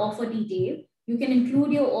your offer detail. You can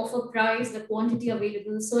include your offer price, the quantity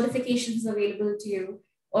available, certifications available to you,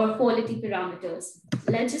 or quality parameters.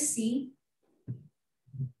 Let's just see.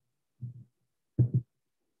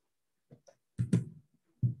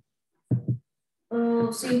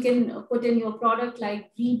 So you can put in your product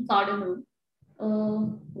like green cardamom.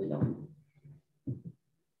 Hold on.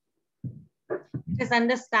 It is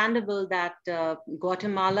understandable that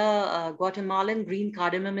Guatemalan green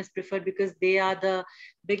cardamom is preferred because they are the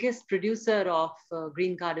biggest producer of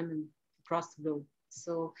green cardamom across the globe.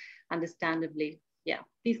 So understandably, yeah,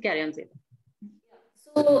 please carry on, Zeba.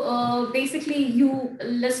 So basically you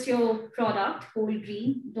list your product, whole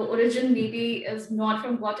green. The origin maybe is not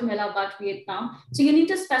from Guatemala, but Vietnam. So you need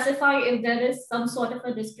to specify if there is some sort of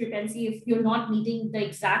a discrepancy, if you're not meeting the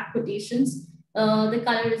exact quotations. The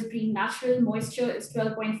color is green natural, moisture is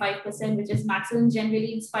 12.5%, which is maximum.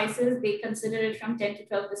 Generally in spices, they consider it from 10 to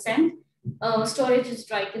 12%. Storage is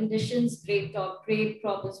dry conditions, grape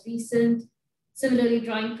crop is recent. Similarly,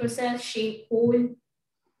 drying process, shape, whole.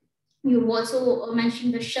 You also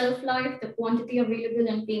mentioned the shelf life, the quantity available,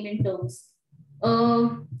 and payment terms.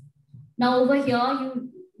 Now over here,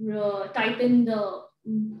 you type in the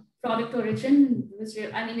product origin, which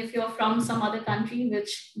I mean, if you're from some other country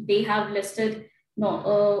which they have listed,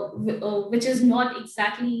 which is not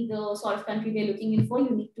exactly the sort of country they're looking in for,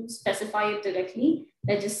 you need to specify it directly.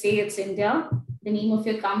 Let's just say it's India, the name of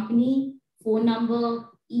your company, phone number,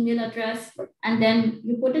 email address, and then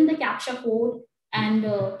you put in the CAPTCHA code and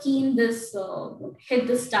key in this, hit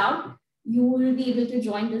this tab. You will be able to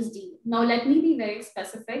join this deal. Now, let me be very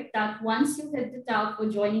specific that once you hit the tab for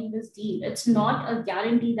joining this deal, it's not a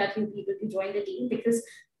guarantee that you'll be able to join the deal, because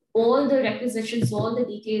all the requisitions, all the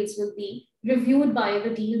details will be reviewed by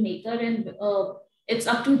the deal maker, and it's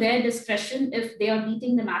up to their discretion if they are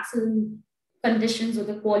meeting the maximum conditions or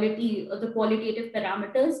the quality or the qualitative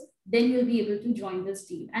parameters, then you'll be able to join this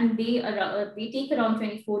deal. And they take around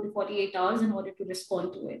 24 to 48 hours in order to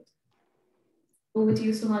respond to it. Over to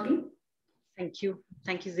you, Suhadi. Thank you.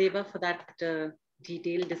 Thank you, Zeba, for that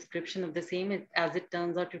detailed description of the same. As it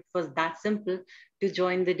turns out, it was that simple to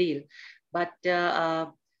join the deal. But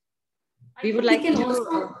we would like to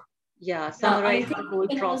summarize the whole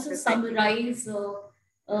process. Also summarize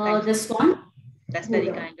this one. That's very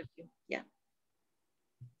kind of you. Yeah.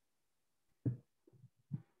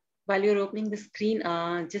 While you're opening the screen,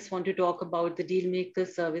 just want to talk about the Dealmaker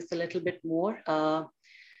service a little bit more.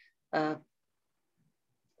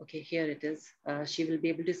 Okay, here it is. She will be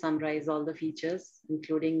able to summarize all the features,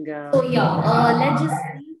 including... let's just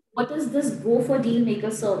see, what is this Go for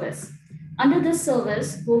Dealmaker service? Under this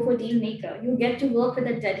service, Go for Dealmaker, you get to work with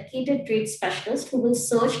a dedicated trade specialist who will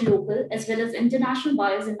search local as well as international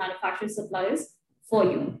buyers and manufacturing suppliers for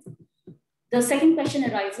you. The second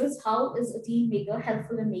question arises, how is a deal maker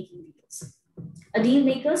helpful in making deals? A deal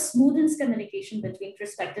maker smoothens communication between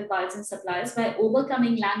prospective buyers and suppliers by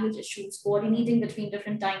overcoming language issues, coordinating between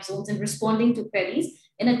different time zones, and responding to queries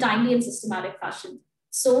in a timely and systematic fashion.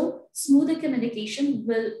 So, smoother communication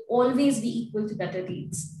will always be equal to better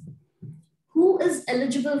deals. Who is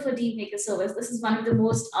eligible for deal maker service? This is one of the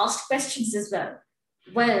most asked questions as well.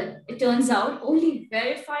 Well, it turns out only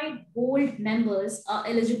verified gold members are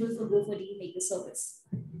eligible for Go for Dealmaker service.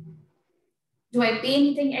 Do I pay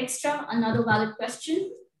anything extra? Another valid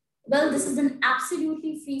question. Well, this is an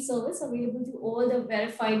absolutely free service available to all the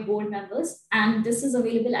verified gold members, and this is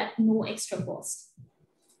available at no extra cost.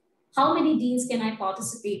 How many deals can I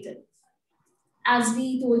participate in? As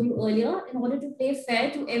we told you earlier, in order to play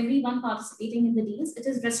fair to everyone participating in the deals, it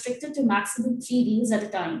is restricted to maximum 3 deals at a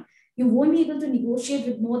time. You won't be able to negotiate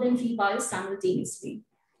with more than 3 buyers simultaneously.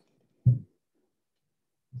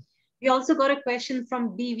 We also got a question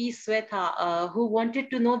from BV Swetha, who wanted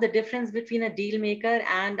to know the difference between a deal maker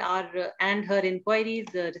and her inquiries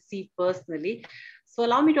received personally. So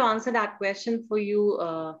allow me to answer that question for you.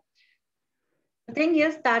 The thing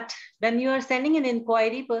is that when you are sending an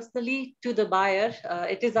inquiry personally to the buyer,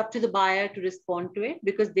 it is up to the buyer to respond to it,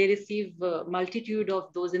 because they receive a multitude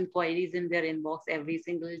of those inquiries in their inbox every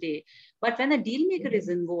single day. But when a deal maker is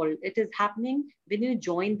involved, it is happening when you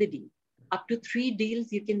join the deal. Up to 3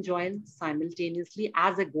 deals you can join simultaneously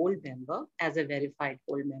as a gold member, as a verified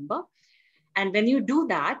gold member. And when you do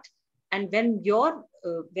that, and when your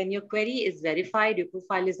query is verified, your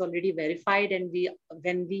profile is already verified, and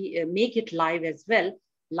when we make it live as well,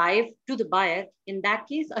 live to the buyer, in that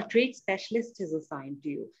case, a trade specialist is assigned to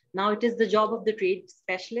you. Now it is the job of the trade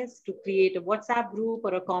specialist to create a WhatsApp group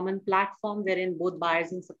or a common platform wherein both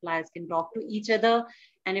buyers and suppliers can talk to each other.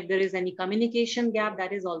 And if there is any communication gap,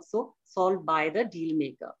 that is also solved by the deal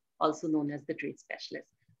maker, also known as the trade specialist.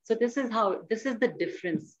 So this is the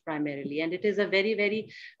difference primarily. And it is a very,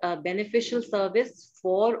 very beneficial service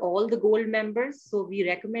for all the gold members. So we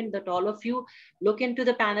recommend that all of you look into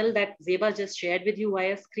the panel that Zeba just shared with you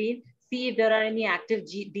via screen, see if there are any active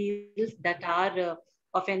deals that are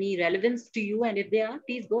of any relevance to you. And if they are,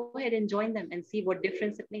 please go ahead and join them and see what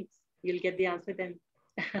difference it makes. You'll get the answer then.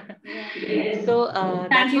 So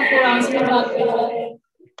thank you for answering that question.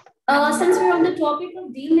 Since we're on the topic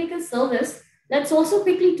of deal maker service, let's also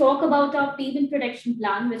quickly talk about our payment protection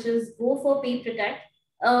plan, which is Go for Pay Protect,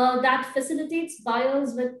 that facilitates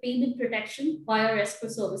buyers with payment protection via escrow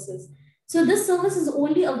services. So this service is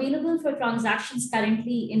only available for transactions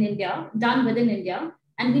currently in India, done within India,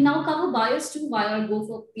 and we now cover buyers too via our Go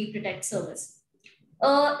for Pay Protect service.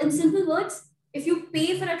 In simple words, if you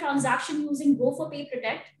pay for a transaction using Go for Pay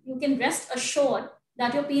Protect, you can rest assured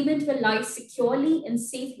that your payment will lie securely and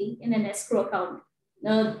safely in an escrow account,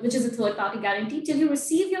 which is a third-party guarantee, till you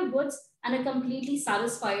receive your goods and are completely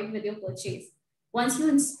satisfied with your purchase. Once you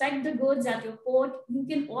inspect the goods at your port, you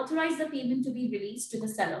can authorize the payment to be released to the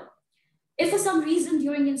seller. If for some reason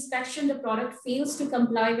during inspection, the product fails to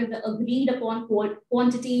comply with the agreed upon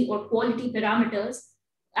quantity or quality parameters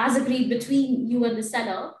as agreed between you and the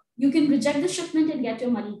seller, you can reject the shipment and get your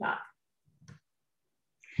money back.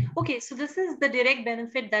 Okay, so this is the direct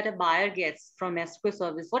benefit that a buyer gets from escrow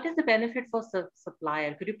service. What is the benefit for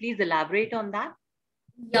supplier? Could you please elaborate on that?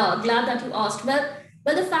 Yeah, glad that you asked. Well,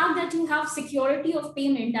 the fact that you have security of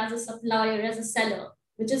payment as a supplier, as a seller,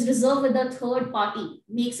 which is reserved with a third party,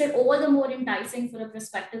 makes it all the more enticing for a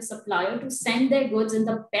prospective supplier to send their goods in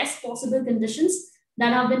the best possible conditions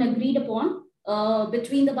that have been agreed upon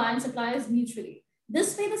between the buyer and suppliers mutually.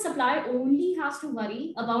 This way, the supplier only has to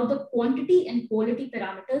worry about the quantity and quality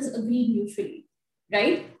parameters agreed mutually,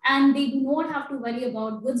 right? And they do not have to worry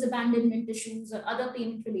about goods abandonment issues or other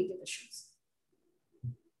payment-related issues.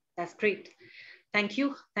 That's great. Thank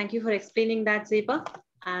you. Thank you for explaining that, Zeba.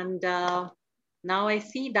 And now I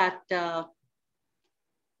see that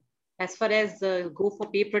as far as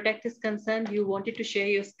go4Pay Protect is concerned, you wanted to share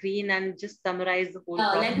your screen and just summarize the whole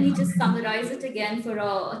process. Let me just summarize it again for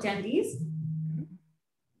our attendees.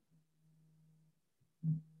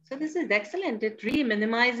 So this is excellent. It really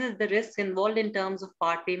minimizes the risks involved in terms of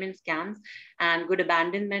part payment scams and good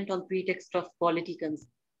abandonment on pretext of quality concerns.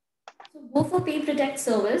 So go4Pay Protect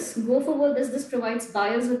service. go4WorldBusiness provides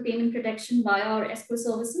buyers with payment protection via our escrow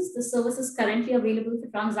services. The service is currently available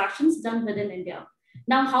for transactions done within India.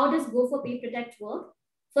 Now, how does go4Pay Protect work?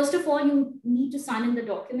 First of all, you need to sign in the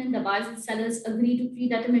document. The buyers and sellers agree to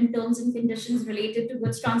predetermined terms and conditions related to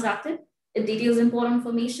goods transacted. It details important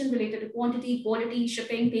information related to quantity, quality,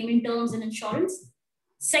 shipping, payment terms, and insurance.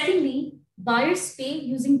 Secondly, buyers pay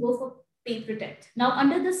using go4Pay Protect. Now,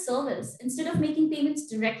 under the service, instead of making payments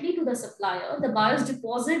directly to the supplier, the buyers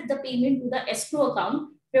deposit the payment to the escrow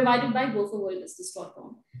account provided by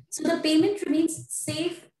go4WorldBusiness.com. So the payment remains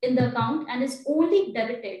safe in the account and is only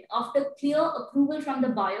debited after clear approval from the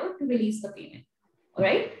buyer to release the payment. All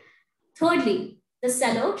right. Thirdly, the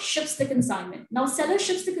seller ships the consignment. Now, seller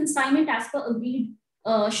ships the consignment as per agreed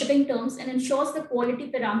shipping terms and ensures the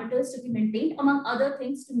quality parameters to be maintained, among other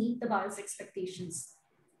things, to meet the buyer's expectations.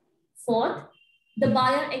 Fourth, the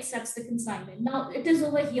buyer accepts the consignment. Now, it is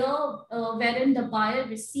over here wherein the buyer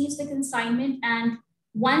receives the consignment, and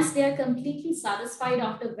once they are completely satisfied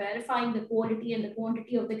after verifying the quality and the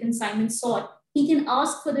quantity of the consignment sought, he can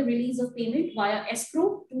ask for the release of payment via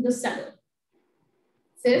escrow to the seller.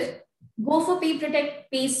 Fifth, go4Pay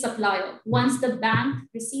Protect pays supplier. Once the bank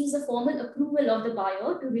receives a formal approval of the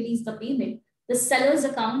buyer to release the payment, the seller's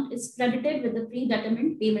account is credited with the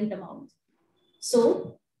predetermined payment amount.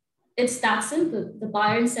 So it's that simple. The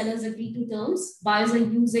buyer and sellers agree to terms. Buyers pay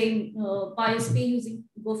using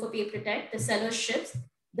go4Pay Protect. The seller ships,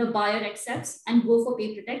 the buyer accepts, and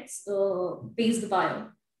go4Pay Protect pays the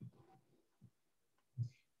buyer.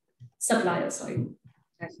 Supplier, sorry.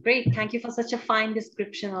 That's great. Thank you for such a fine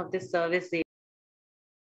description of this service.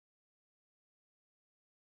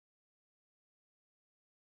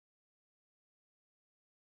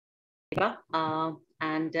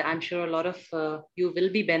 And I'm sure a lot of you will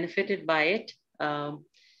be benefited by it.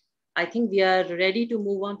 I think we are ready to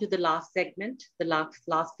move on to the last segment, the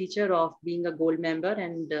last feature of being a gold member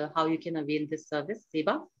and how you can avail this service.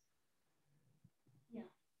 Zeba? Yeah.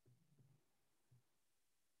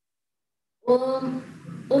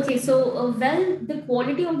 Okay, so well, the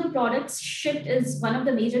quality of the products shipped is one of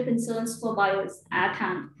the major concerns for buyers at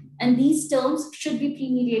hand. And these terms should be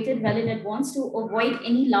premediated well in advance to avoid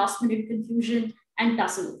any last-minute confusion and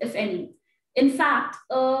tussle, if any. In fact,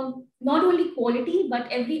 not only quality, but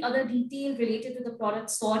every other detail related to the product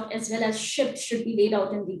sought as well as shipped should be laid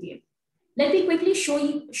out in detail. Let me quickly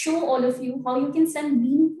show all of you how you can send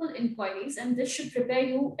meaningful inquiries, and this should prepare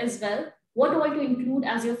you as well what all to include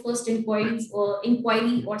as your first inquiry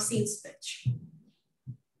or sales pitch.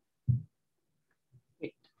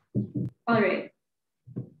 All right.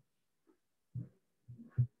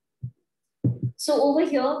 So over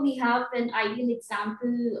here, we have an ideal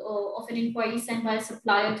example of an inquiry sent by a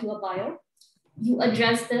supplier to a buyer. You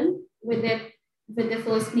address them with their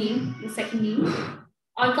first name, the second name.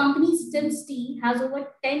 Our company's Tim's Tea has over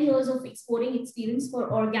 10 years of exporting experience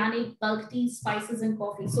for organic bulk tea, spices, and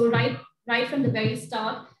coffee. So right from the very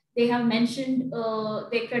start, they have mentioned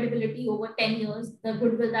their credibility over 10 years, the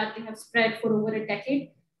goodwill that they have spread for over a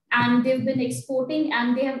decade. And they've been exporting,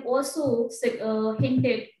 and they have also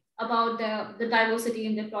hinted about the diversity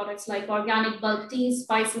in their products like organic bulk teas,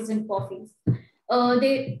 spices, and coffees.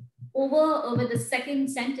 Over the second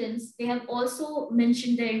sentence, they have also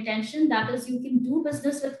mentioned their intention. That is, you can do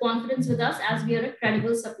business with confidence with us as we are a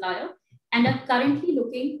credible supplier and are currently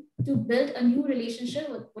looking to build a new relationship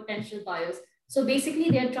with potential buyers. So basically,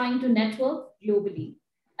 they're trying to network globally.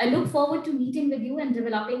 I look forward to meeting with you and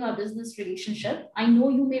developing our business relationship. I know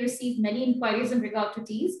you may receive many inquiries in regard to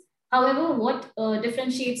teas. However, what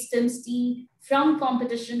differentiates Tim's tea from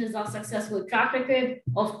competition is our successful track record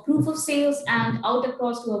of proof of sales and out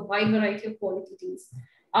across to a wide variety of quality teas.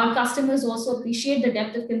 Our customers also appreciate the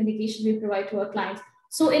depth of communication we provide to our clients.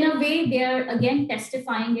 So in a way, they are again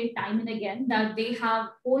testifying it time and again that they have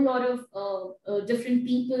a whole lot of different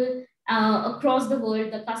people across the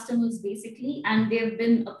world, the customers basically, and they've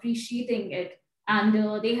been appreciating it. And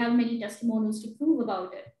they have many testimonials to prove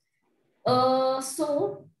about it.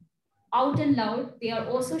 So out and loud, they are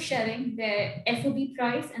also sharing their FOB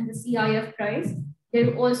price and the CIF price.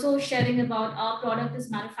 They're also sharing about our product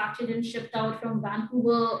is manufactured and shipped out from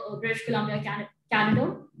Vancouver, British Columbia,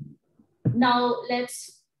 Canada. Now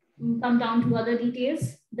let's come down to other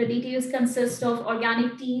details. The details consist of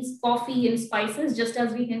organic teas, coffee, and spices, just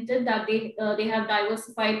as we hinted that they have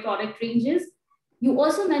diversified product ranges. You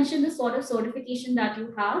also mentioned the sort of certification that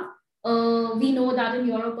you have. We know that in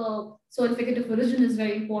Europe, a certificate of origin is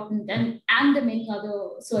very important, and the many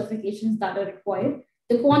other certifications that are required.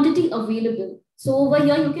 The quantity available. So over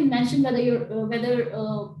here, you can mention whether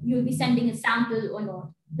you'll be sending a sample or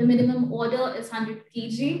not. The minimum order is 100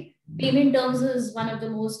 kg. Payment terms is one of the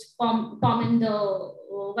most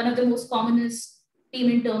commonest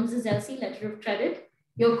payment terms is LC, letter of credit.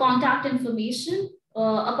 Your contact information,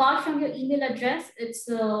 apart from your email address, it's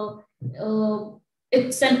an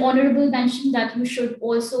honorable mention that you should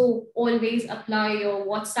also always apply your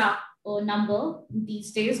WhatsApp number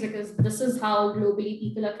these days, because this is how globally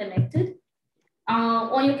people are connected.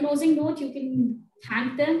 On your closing note, you can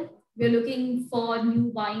thank them. We're looking for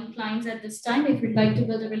new buying clients at this time. If you'd like to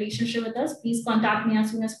build a relationship with us, please contact me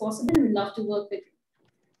as soon as possible. We'd love to work with you.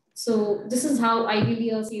 So this is how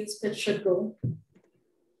ideally a sales pitch should go.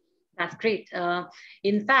 That's great.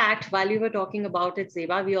 In fact, while you were talking about it,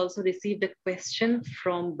 Zeba, we also received a question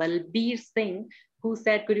from Balbir Singh, who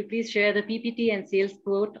said, could you please share the PPT and sales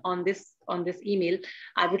quote on this email?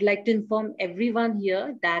 I would like to inform everyone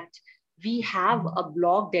here that we have a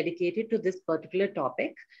blog dedicated to this particular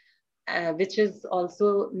topic, which is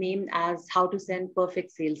also named as How to Send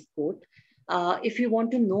Perfect Sales Quote. If you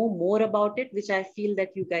want to know more about it, which I feel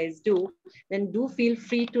that you guys do, then do feel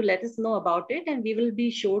free to let us know about it, and we will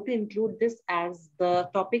be sure to include this as the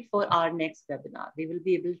topic for our next webinar.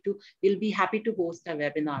 We'll be happy to host our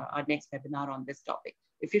next webinar on this topic.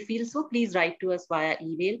 If you feel so, please write to us via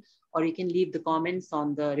email, or you can leave the comments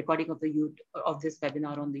on the recording of this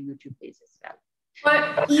webinar on the YouTube page as well.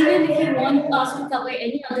 But even if you want us to cover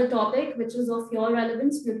any other topic which is of your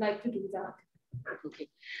relevance, we'd like to do that. Okay,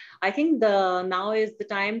 I think now is the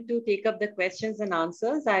time to take up the questions and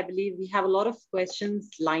answers. I believe we have a lot of questions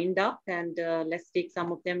lined up, and let's take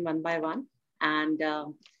some of them one by one. And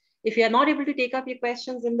if you are not able to take up your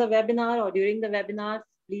questions in the webinar or during the webinar,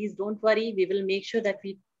 please don't worry. We will make sure that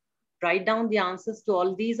we write down the answers to all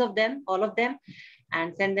of them,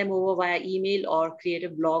 and send them over via email or create a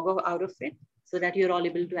blog out of it, so that you're all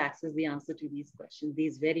able to access the answer to these questions,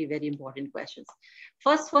 these very, very important questions.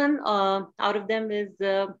 First one out of them is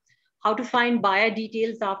how to find buyer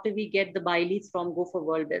details after we get the buy leads from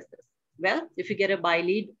go4WorldBusiness. Well, if you get a buy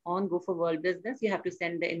lead on go4WorldBusiness, you have to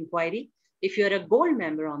send the inquiry. If you're a gold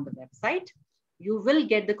member on the website, you will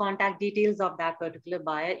get the contact details of that particular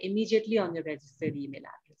buyer immediately on your registered email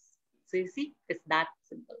address. So you see, it's that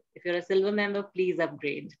simple. If you're a silver member, please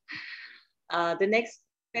upgrade. The next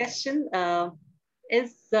question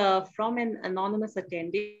is from an anonymous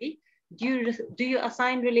attendee. Do you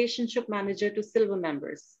assign relationship manager to silver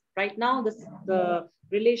members? Right now, the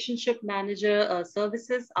relationship manager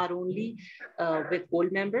services are only with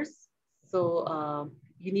gold members. So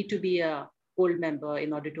you need to be a gold member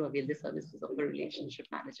in order to avail the services of a relationship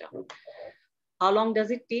manager. How long does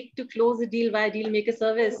it take to close a deal via Dealmaker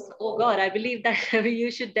service? Oh God, I believe that you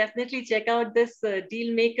should definitely check out this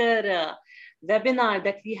Dealmaker webinar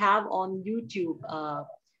that we have on YouTube.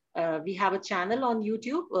 We have a channel on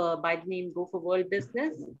YouTube by the name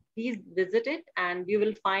go4WorldBusiness. Please visit it, and you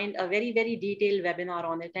will find a very, very detailed webinar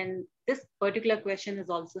on it. And this particular question is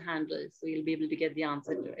also handled, so you'll be able to get the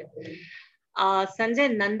answer to it.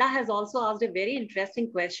 Sanjay Nanda has also asked a very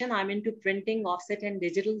interesting question. I'm into printing, offset, and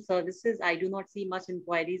digital services. I do not see much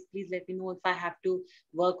inquiries. Please let me know if I have to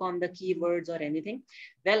work on the keywords or anything.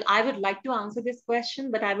 Well, I would like to answer this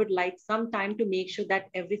question, but I would like some time to make sure that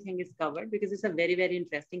everything is covered, because it's a very, very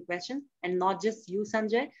interesting question. And not just you,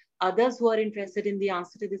 Sanjay, others who are interested in the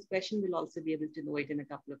answer to this question will also be able to know it in a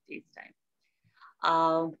couple of days' time.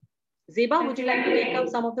 Zeba, would you like to take up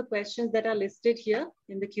some of the questions that are listed here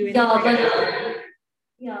in the Q&A?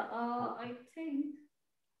 Yeah, Yeah, I think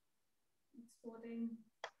exporting.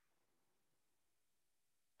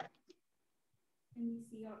 Can we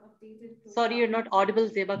see our updated profile? Sorry, you're not audible,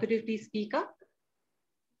 Zeba. Could you please speak up?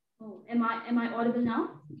 Oh, am I audible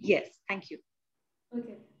now? Yes, thank you.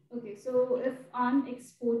 Okay. Okay. So if I'm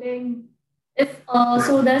exporting, if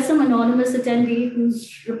so there's some anonymous attendee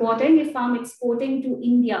who's reporting if I'm exporting to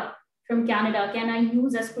India from Canada, can I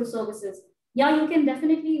use escrow services? Yeah, you can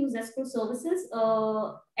definitely use escrow services.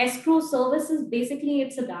 Escrow services, basically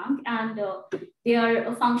it's a bank, and they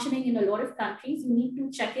are functioning in a lot of countries. You need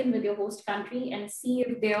to check in with your host country and see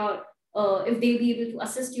if they are if they'll be able to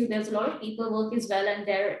assist you. There's a lot of paperwork as well, and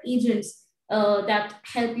there are agents that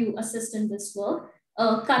help you assist in this work.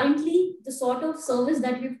 Currently, the sort of service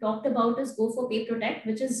that we've talked about is Go for Pay Protect,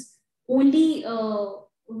 which is only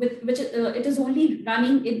it is only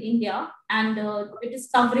running in India, and it is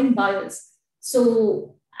covering buyers.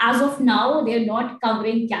 So as of now, they are not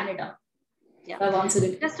covering Canada. Yeah. I've answered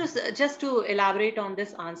it. Just to elaborate on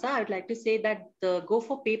this answer, I would like to say that the Go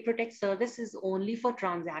for Pay Protect service is only for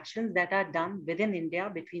transactions that are done within India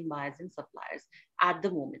between buyers and suppliers at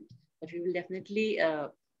the moment. But we will definitely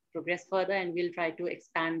progress further, and we'll try to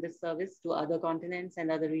expand this service to other continents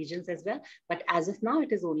and other regions as well. But as of now,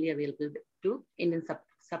 it is only available to Indian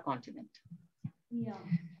subcontinent. Yeah,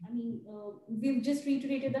 I mean, we've just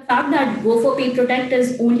reiterated the fact that Go for Pay Protect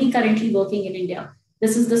is only currently working in India.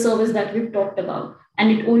 This is the service that we've talked about,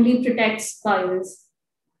 and it only protects buyers.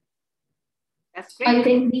 That's great. I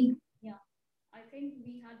think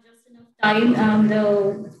we had just enough time, and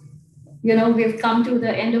we've come to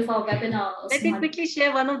the end of our webinar. Let me quickly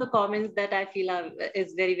share one of the comments that I feel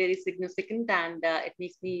is very, very significant, and it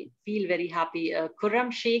makes me feel very happy.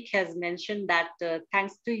 Khurram Sheikh has mentioned that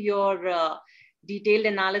thanks to your detailed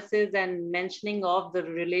analysis and mentioning of the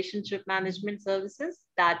relationship management services,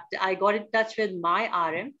 that I got in touch with my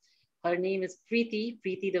RM. Her name is Preeti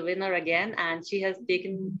the winner again, and she has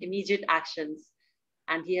taken immediate actions.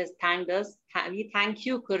 And he has thanked us. We thank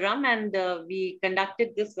you, Khurram, and we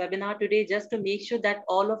conducted this webinar today just to make sure that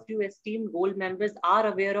all of you esteemed Gold members are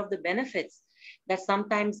aware of the benefits that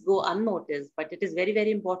sometimes go unnoticed, but it is very, very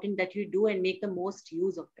important that you do and make the most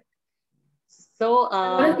use of it. So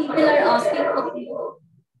a lot of people are asking for you.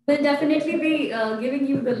 We'll definitely be giving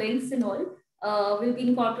you the links and all. We'll be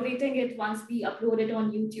incorporating it once we upload it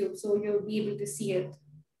on YouTube, so you'll be able to see it.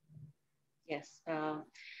 Yes.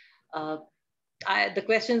 The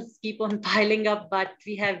questions keep on piling up, but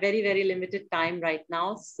we have very, very limited time right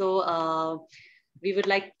now. So we would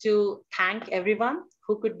like to thank everyone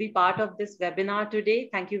who could be part of this webinar today.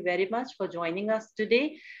 Thank you very much for joining us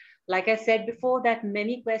today. Like I said before, that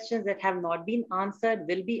many questions that have not been answered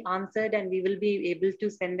will be answered, and we will be able to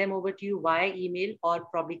send them over to you via email, or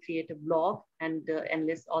probably create a blog and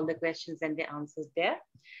list all the questions and the answers there.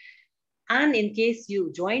 And in case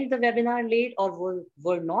you joined the webinar late or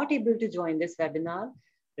were not able to join this webinar,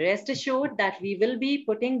 rest assured that we will be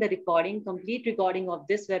putting the complete recording of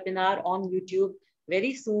this webinar on YouTube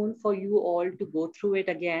very soon for you all to go through it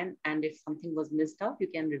again. And if something was missed out, you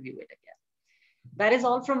can review it again. That is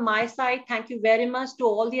all from my side. Thank you very much to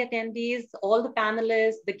all the attendees, all the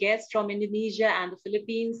panelists, the guests from Indonesia and the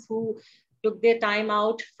Philippines who took their time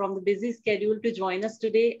out from the busy schedule to join us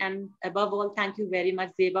today. And above all, thank you very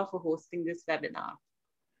much, Zeba, for hosting this webinar.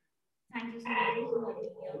 Thank you so much.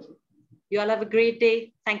 You all have a great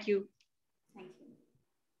day. Thank you.